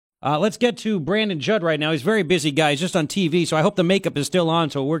Let's get to Brandon Judd right now. He's a very busy guy. He's just on TV, so I hope the makeup is still on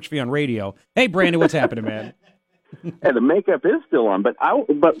so it works for you on radio. Hey, Brandon, what's happening, man? Hey, the makeup is still on, but I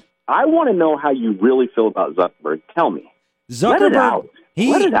want to know how you really feel about Zuckerberg. Tell me. Zuckerberg, Let it out.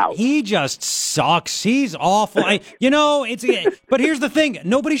 Let it out. He just sucks. He's awful. But here's the thing.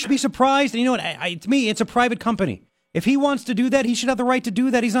 Nobody should be surprised. And you know what? To me, it's a private company. If he wants to do that, he should have the right to do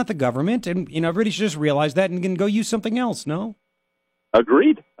that. He's not the government. And, everybody should just realize that and can go use something else, no?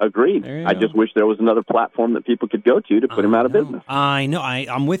 Agreed. I just wish there was another platform that people could go to put him out of business. I know.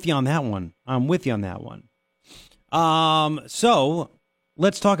 I'm with you on that one. So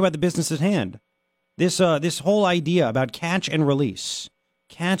let's talk about the business at hand. This whole idea about catch and release.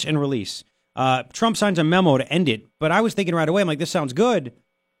 Trump signs a memo to end it, but I was thinking right away, I'm like, this sounds good,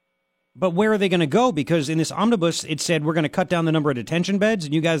 but where are they going to go? Because in this omnibus, it said we're going to cut down the number of detention beds,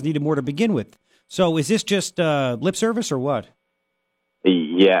 and you guys needed more to begin with. So is this just lip service or what?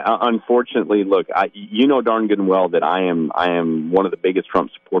 Yeah, unfortunately, look, you know darn good and well that I am one of the biggest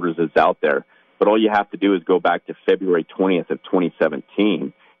Trump supporters that's out there. But all you have to do is go back to February 20th of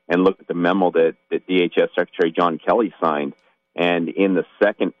 2017 and look at the memo that DHS Secretary John Kelly signed. And in the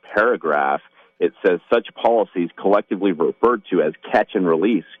second paragraph, it says such policies collectively referred to as catch and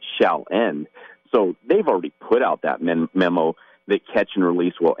release shall end. So they've already put out that memo that catch and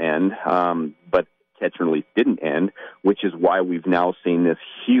release will end, but catch and release didn't end, which is why we've now seen this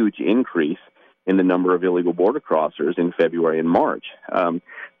huge increase in the number of illegal border crossers in February and March.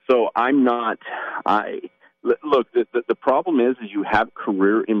 So look, the problem is you have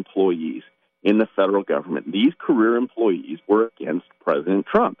career employees in the federal government. These career employees were against President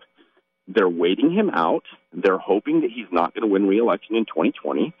Trump. They're waiting him out. They're hoping that he's not going to win re-election in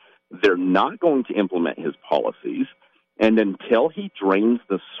 2020. They're not going to implement his policies. And until he drains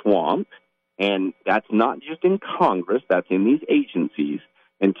the swamp, and that's not just in Congress, that's in these agencies,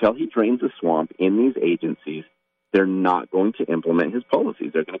 until he drains the swamp in these agencies, they're not going to implement his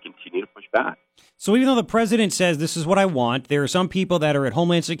policies. They're going to continue to push back. So even though the president says this is what I want, there are some people that are at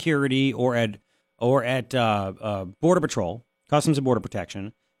Homeland Security or at Border Patrol, Customs and Border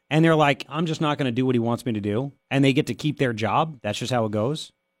Protection, and they're like, I'm just not going to do what he wants me to do, and they get to keep their job. That's just how it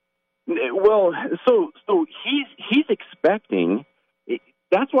goes. Well, so he's expecting.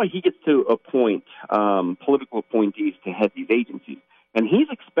 That's why he gets to appoint political appointees to head these agencies, and he's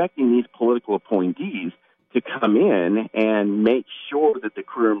expecting these political appointees to come in and make sure that the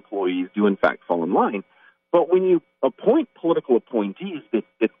career employees do, in fact, fall in line. But when you appoint political appointees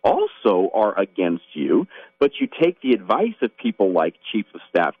that also are against you, but you take the advice of people like Chief of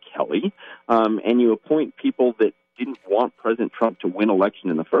Staff Kelly, and you appoint people that didn't want President Trump to win election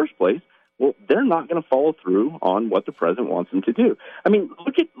in the first place, well, they're not going to follow through on what the president wants them to do. I mean,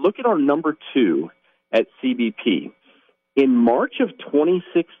 look at our number 2 at CBP. In March of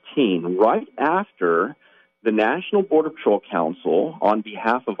 2016, right after the National Border Patrol Council, on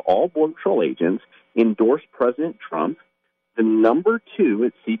behalf of all Border Patrol agents, endorsed President Trump, the number 2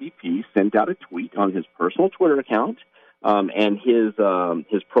 at CBP sent out a tweet on his personal Twitter account, and his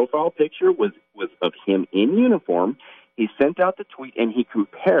profile picture was of him in uniform. He sent out the tweet, and he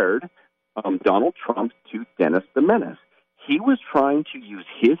compared Donald Trump to Dennis the Menace. He was trying to use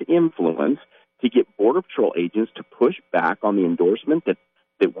his influence to get Border Patrol agents to push back on the endorsement that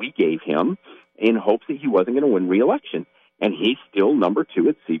we gave him in hopes that he wasn't going to win re-election. And he's still number 2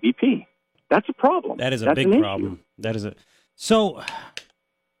 at CBP. That's a problem. That is a big problem. That is So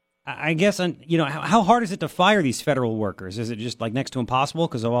I guess, how hard is it to fire these federal workers? Is it just like next to impossible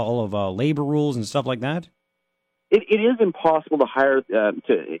because of all of labor rules and stuff like that? It is impossible to hire.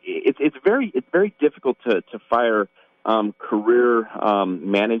 It's very difficult to fire career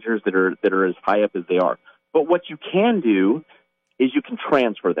managers that are as high up as they are. But what you can do is you can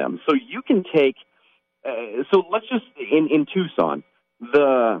transfer them. So you can take. So let's just in Tucson,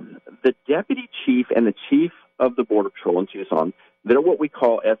 the deputy chief and the chief of the Border Patrol in Tucson, they're what we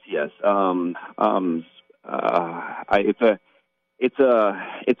call SES. It's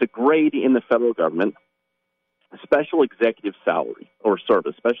a grade in the federal government. Special executive salary or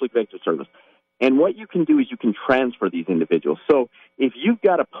service, special executive service. And what you can do is you can transfer these individuals. So if you've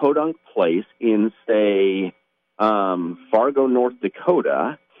got a podunk place in, say, Fargo, North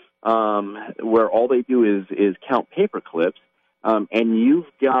Dakota, where all they do is count paper clips, and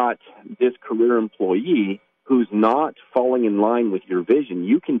you've got this career employee who's not falling in line with your vision,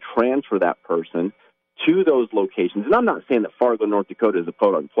 you can transfer that person to those locations. And I'm not saying that Fargo, North Dakota is a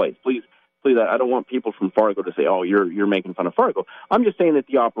podunk place. Please, I don't want people from Fargo to say, "Oh, you're making fun of Fargo." I'm just saying that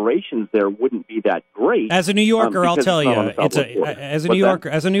the operations there wouldn't be that great. As a New Yorker, I'll tell you, as a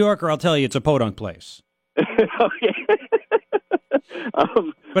New Yorker, I'll tell you, it's a podunk place. Okay.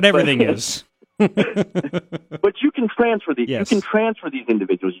 But everything is. But you can transfer these. Yes. You can transfer these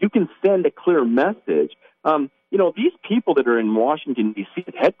individuals. You can send a clear message. These people that are in Washington, D.C.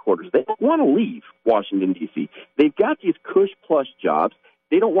 at headquarters, they don't want to leave Washington, D.C. They've got these cush-plush jobs.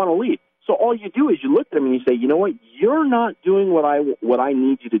 They don't want to leave. So all you do is you look at them and you say, you know what? You're not doing what I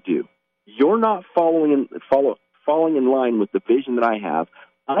need you to do. You're not falling in line with the vision that I have.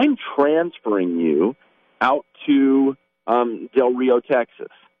 I'm transferring you out to Del Rio,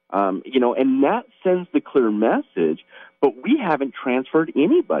 Texas. And that sends the clear message, but we haven't transferred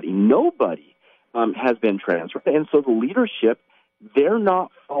anybody. Nobody has been transferred. And so the leadership, they're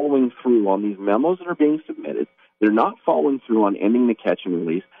not following through on these memos that are being submitted. They're not following through on ending the catch and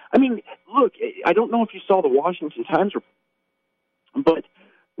release. I mean, look, I don't know if you saw the Washington Times report, but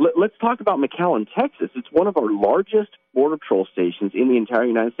let's talk about McAllen, Texas. It's one of our largest Border Patrol stations in the entire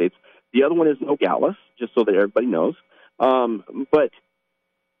United States. The other one is Nogales, just so that everybody knows. But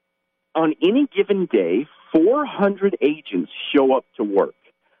on any given day, 400 agents show up to work.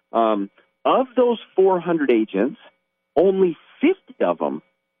 Of those 400 agents, only 50 of them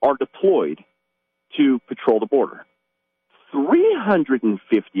are deployed to patrol the border.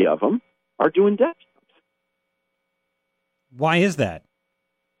 350 of them are doing desk jobs. Why is that?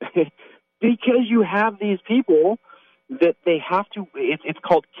 Because you have these people that they have to, it's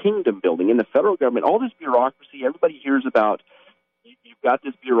called kingdom building. In the federal government, all this bureaucracy, everybody hears about, you've got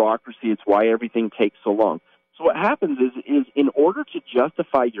this bureaucracy, it's why everything takes so long. So what happens is in order to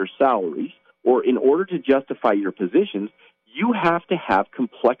justify your salaries or in order to justify your positions, you have to have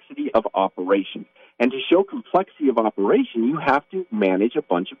complexity of operation. And to show complexity of operation, you have to manage a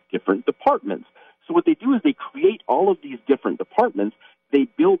bunch of different departments. So what they do is they create all of these different departments. They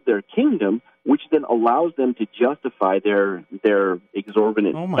build their kingdom, which then allows them to justify their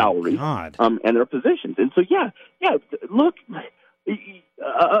exorbitant salaries and their positions. And so, look,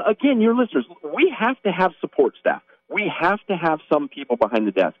 again, your listeners, we have to have support staff. We have to have some people behind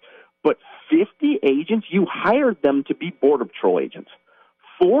the desk. But 50 agents, you hired them to be Border Patrol agents.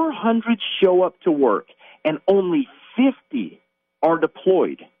 400 show up to work, and only 50 are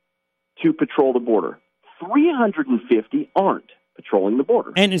deployed to patrol the border. 350 aren't patrolling the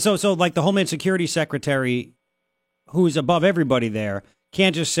border. And so like the Homeland Security Secretary, who's above everybody there,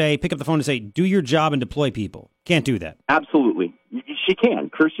 can't just pick up the phone and say, do your job and deploy people. Can't do that. Absolutely. She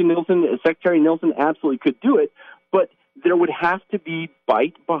can. Kirstjen Nielsen, Secretary Nielsen absolutely could do it, but there would have to be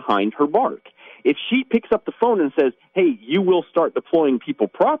bite behind her bark. If she picks up the phone and says, hey, you will start deploying people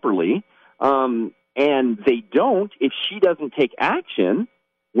properly, and they don't, if she doesn't take action,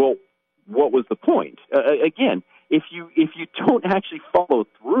 well, what was the point? Again, if you don't actually follow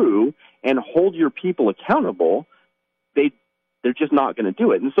through and hold your people accountable, they're just not going to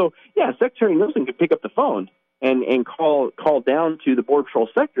do it. And so, Secretary Nielsen could pick up the phone and call down to the Border Patrol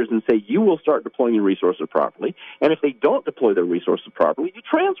sectors and say, you will start deploying your resources properly. And if they don't deploy their resources properly, you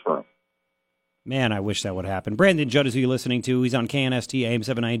transfer them. Man, I wish that would happen. Brandon Judd is who you're listening to. He's on KNST AM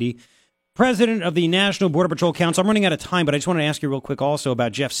 790. President of the National Border Patrol Council. I'm running out of time, but I just want to ask you real quick also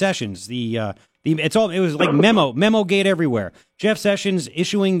about Jeff Sessions. It was like memo gate everywhere. Jeff Sessions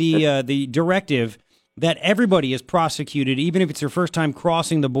issuing the directive that everybody is prosecuted, even if it's their first time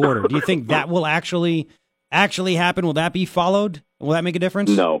crossing the border. Do you think that will actually happen? Will that be followed? Will that make a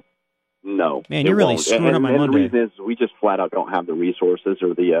difference? No. Man, you're really screwing up my Monday. And the reason is we just flat out don't have the resources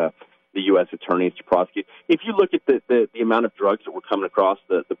or the U.S. attorneys to prosecute. If you look at the amount of drugs that were coming across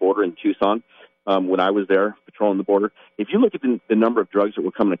the border in Tucson when I was there patrolling the border, if you look at the number of drugs that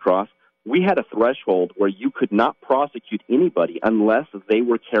were coming across, we had a threshold where you could not prosecute anybody unless they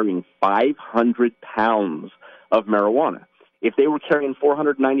were carrying 500 pounds of marijuana. If they were carrying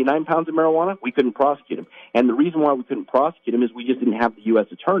 499 pounds of marijuana, we couldn't prosecute them. And the reason why we couldn't prosecute them is we just didn't have the U.S.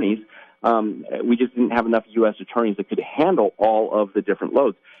 attorneys. We just didn't have enough U.S. attorneys that could handle all of the different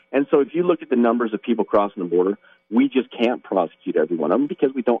loads. And so if you look at the numbers of people crossing the border, we just can't prosecute every one of them because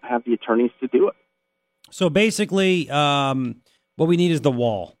we don't have the attorneys to do it. So basically, what we need is the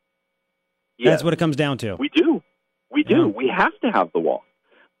wall. Yes. That's what it comes down to. We do. Yeah. We have to have the wall.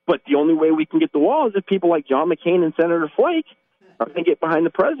 But the only way we can get the wall is if people like John McCain and Senator Flake are going to get behind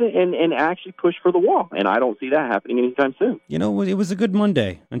the president and actually push for the wall. And I don't see that happening anytime soon. You know, it was a good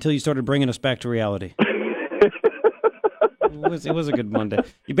Monday until you started bringing us back to reality. It was a good Monday.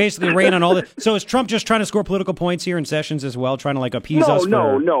 You basically ran on all the. So is Trump just trying to score political points here in Sessions as well, trying to appease us?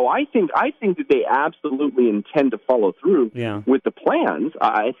 No. I think that they absolutely intend to follow through with the plans.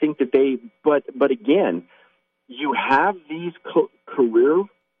 I think that they. But again, you have these career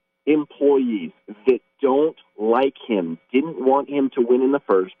employees that don't like him, didn't want him to win in the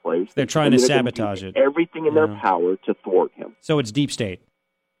first place. They're trying to sabotage it. Everything in their power to thwart him. So it's deep state.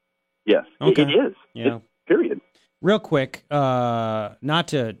 Yes, okay. It is. Yeah. Period. Real quick, not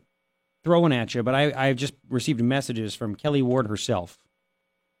to throw one at you, but I've just received messages from Kelly Ward herself,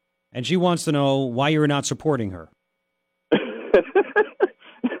 and she wants to know why you're not supporting her.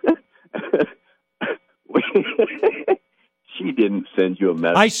 She didn't send you a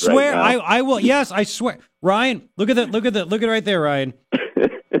message. I swear, right now. I will. Yes, I swear. Ryan, look at it right there, Ryan.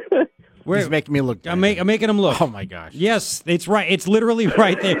 He's making me look. I'm making him look. Oh my gosh. Yes, it's right. It's literally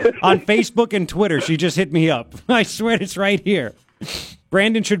right there on Facebook and Twitter. She just hit me up. I swear it's right here.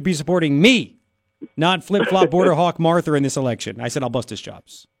 Brandon should be supporting me, not flip-flop border hawk Martha in this election. I said I'll bust his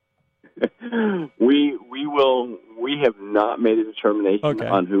chops. We will. We have not made a determination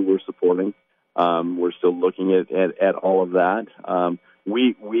on who we're supporting. We're still looking at all of that.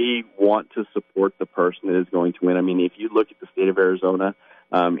 We want to support the person that is going to win. I mean, if you look at the state of Arizona,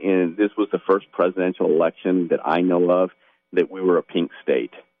 and this was the first presidential election that I know of that we were a pink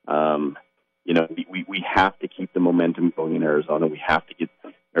state. We have to keep the momentum going in Arizona. We have to get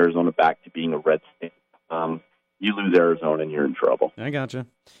Arizona back to being a red state. You lose Arizona and you're in trouble. I gotcha.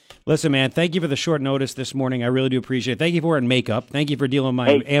 Listen, man, thank you for the short notice this morning. I really do appreciate it. Thank you for wearing makeup. Thank you for dealing with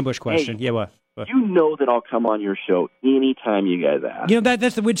my ambush question. Yeah, what? You know that I'll come on your show anytime you guys ask.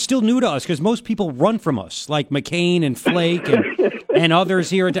 It's still new to us because most people run from us, like McCain and Flake and others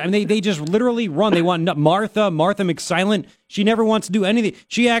here. I mean, they just literally run. They want Martha McSilent. She never wants to do anything.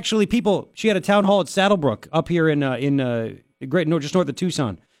 She had a town hall at Saddlebrook up here in just north of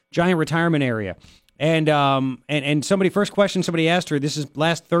Tucson, giant retirement area. And first question somebody asked her, this is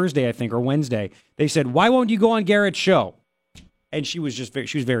last Thursday, I think, or Wednesday. They said, "Why won't you go on Garrett's show?" And she was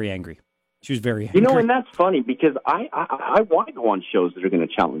very angry. She was very angry. And that's funny because I want to go on shows that are going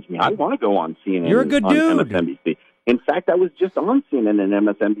to challenge me. I want to go on CNN. You're a good dude. On MSNBC. In fact, I was just on CNN and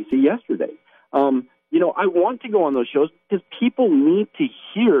MSNBC yesterday. I want to go on those shows because people need to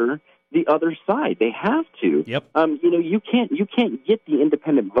hear the other side. They have to. Yep. You can't get the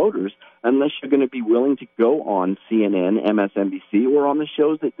independent voters unless you're going to be willing to go on CNN, MSNBC, or on the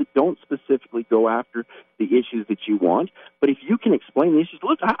shows that don't specifically go after the issues that you want. But if you can explain the issues,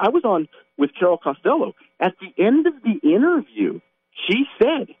 look, I was on with Carol Costello. At the end of the interview, she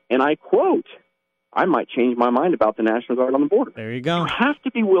said, and I quote, "I might change my mind about the National Guard on the border." There you go. You have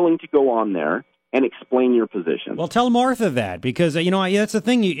to be willing to go on there and explain your position. Well, tell Martha that because, that's the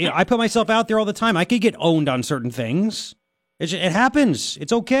thing. I put myself out there all the time. I could get owned on certain things. It happens.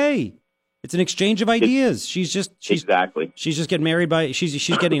 It's okay. It's an exchange of ideas. She's just getting married she's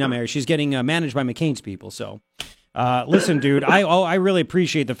getting not married. She's getting managed by McCain's people. So, listen, dude, I really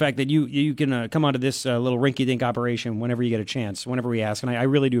appreciate the fact that you can come onto this little rinky-dink operation whenever you get a chance, whenever we ask. And I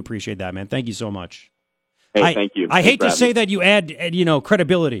really do appreciate that, man. Thank you so much. Hey, thank you. I hate to say that you add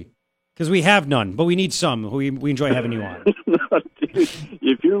credibility. Because we have none, but we need some. We enjoy having you on. Dude,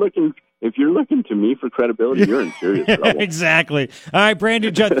 if you're looking to me for credibility, you're in serious trouble. Exactly. All right,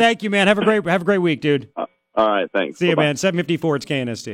 Brandon, Judd, thank you, man. Have a great week, dude. All right, thanks. See you, man. 7:54. It's KNST.